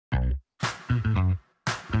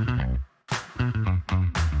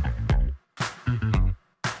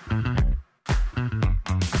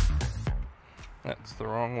the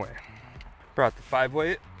wrong way. Brought the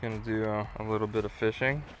 5-weight. Gonna do a little bit of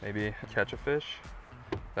fishing. Maybe catch a fish.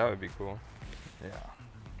 That would be cool. Yeah.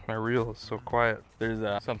 My reel is so quiet.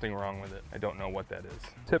 There's something wrong with it. I don't know what that is.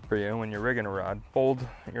 Tip for you, when you're rigging a rod, fold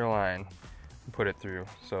your line and put it through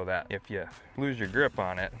so that if you lose your grip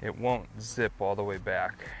on it, it won't zip all the way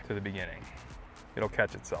back to the beginning. It'll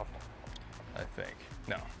catch itself, I think.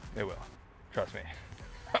 No, it will. Trust me.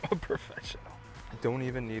 I'm a professional. I don't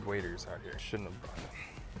even need waders out here. Shouldn't have brought them.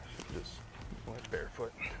 I should just went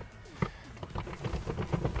barefoot.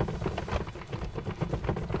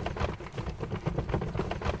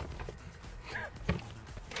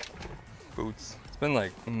 Boots. It's been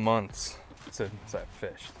like months since I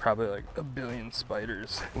fished. Probably like a billion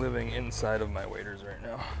spiders living inside of my waders right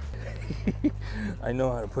now. I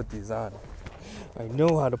know how to put these on. I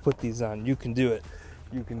know how to put these on. You can do it.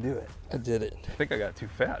 You can do it. I did it. I think I got too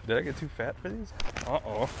fat. Did I get too fat for these?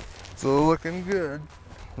 Uh-oh. Still looking good.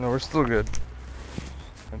 No, we're still good.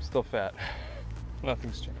 I'm still fat.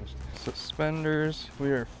 Nothing's changed. Suspenders.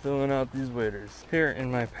 We are filling out these waders. Here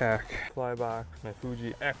in my pack, fly box, my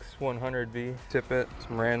Fuji X100V, tippet,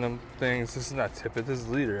 some random things. This is not tippet, this is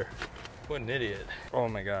leader. What an idiot. Oh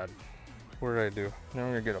my God. What did I do? Now we're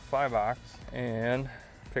gonna get a fly box and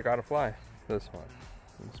pick out a fly. This one,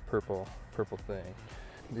 this purple thing.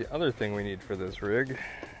 The other thing we need for this rig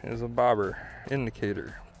is a bobber,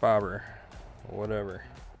 indicator, bobber, whatever.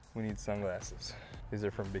 We need sunglasses. These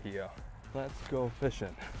are from Bahia. Let's go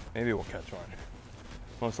fishing. Maybe we'll catch one.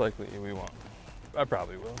 Most likely we won't. I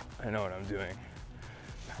probably will. I know what I'm doing.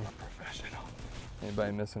 I'm a professional.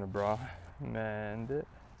 Anybody missing a bra? Mend it.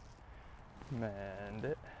 Mend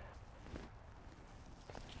it.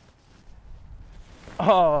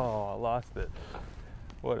 Oh, I lost it.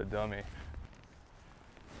 What a dummy.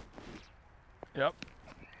 Yep.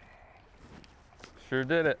 Sure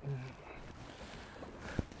did it.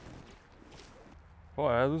 Boy,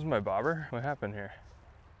 I lose my bobber? What happened here?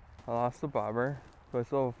 I lost the bobber. Do I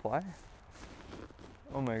still have a fly?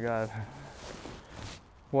 Oh my God.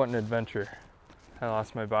 What an adventure. I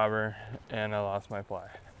lost my bobber and I lost my fly.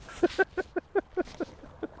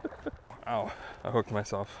 Ow, I hooked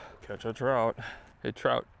myself. Catch a trout. Hey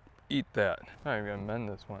trout, eat that. I'm gonna mend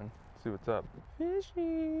this one. See what's up.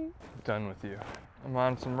 Fishy. Done with you. I'm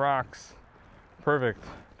on some rocks. Perfect.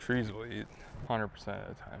 Trees will eat 100% of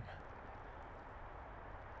the time.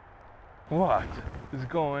 What is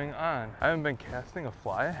going on? I haven't been casting a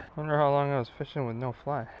fly. Wonder how long I was fishing with no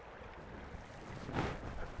fly.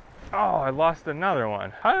 Oh, I lost another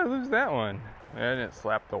one. How did I lose that one? I didn't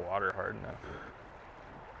slap the water hard enough.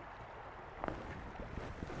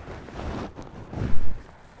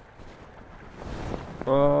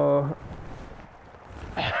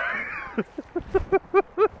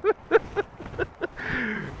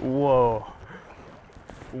 Whoa.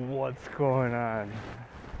 What's going on?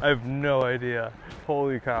 I have no idea.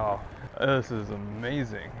 Holy cow. This is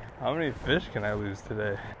amazing. How many fish can I lose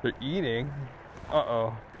today? They're eating.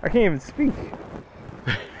 Uh-oh. I can't even speak.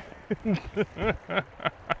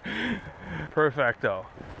 Perfecto.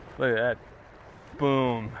 Look at that.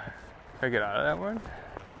 Boom. Can I get out of that one?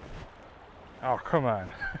 Oh, come on.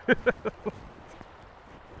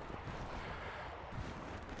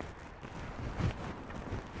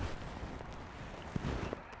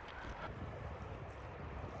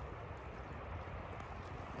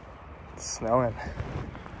 It's snowing.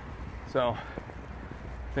 So,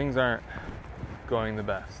 things aren't going the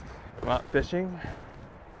best. Well, fishing,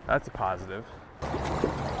 that's a positive.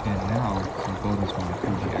 And now, some photos from the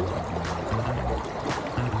Fuji X100V.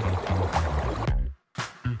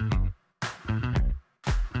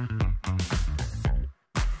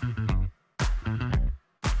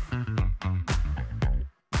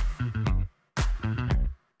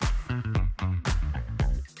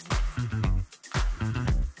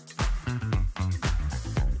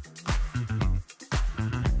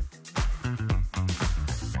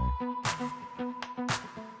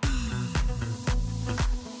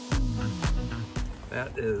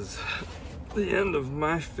 That is the end of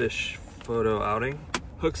my fish photo outing.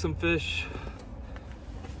 Hooked some fish,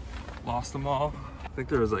 lost them all. I think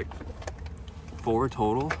there was like 4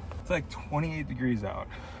 total. It's like 28 degrees out.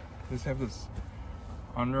 I just have this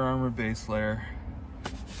Under Armour base layer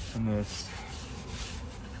and this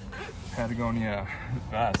Patagonia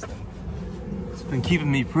vest. And it's been keeping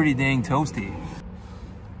me pretty dang toasty.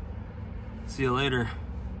 See you later.